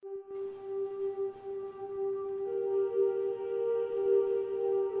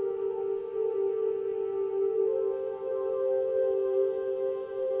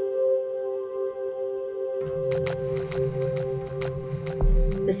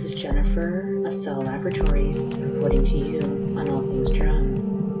This is Jennifer of Cell Laboratories reporting to you on all things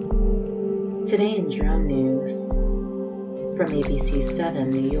drones. Today in drone news, from ABC 7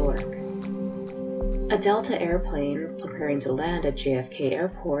 New York. A Delta airplane preparing to land at JFK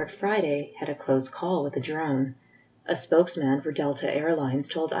Airport Friday had a close call with a drone. A spokesman for Delta Airlines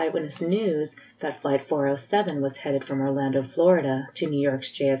told Eyewitness News that Flight 407 was headed from Orlando, Florida to New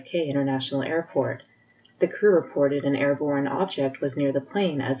York's JFK International Airport. The crew reported an airborne object was near the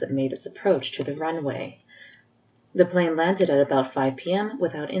plane as it made its approach to the runway. The plane landed at about 5 p.m.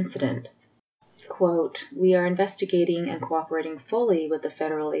 without incident. Quote, "We are investigating and cooperating fully with the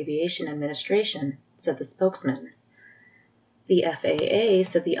Federal Aviation Administration," said the spokesman. The FAA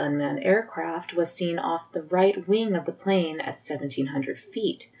said the unmanned aircraft was seen off the right wing of the plane at 1,700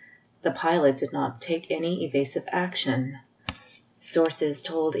 feet. The pilot did not take any evasive action. Sources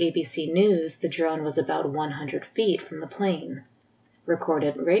told ABC News the drone was about 100 feet from the plane.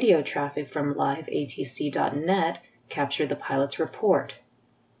 Recorded radio traffic from liveatc.net captured the pilot's report.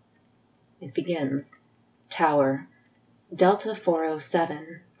 It begins. Tower. Delta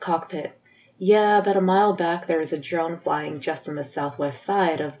 407. Cockpit. Yeah, about a mile back there is a drone flying just on the southwest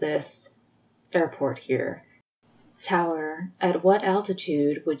side of this airport here. Tower. At what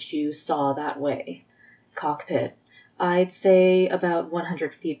altitude would you saw that way? Cockpit. I'd say about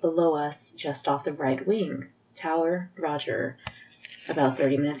 100 feet below us, just off the right wing. Tower. Roger. About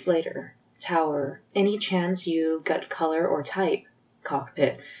 30 minutes later. Tower. Any chance you got color or type?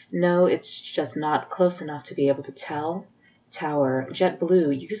 Cockpit. No, it's just not close enough to be able to tell. Tower. Jet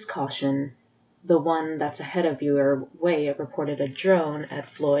blue, use caution. The one that's ahead of your way reported a drone at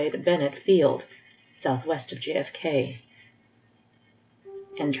Floyd Bennett Field, southwest of JFK.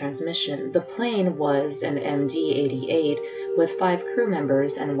 End transmission. The plane was an MD-88 with 5 crew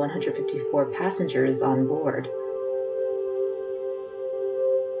members and 154 passengers on board.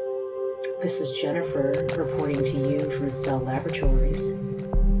 This is Jennifer reporting to you from Cell Laboratories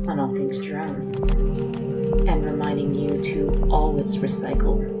on all things drones, and reminding you to always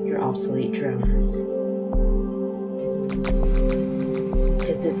recycle your obsolete drones.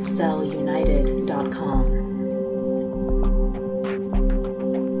 Visit cellunited.com.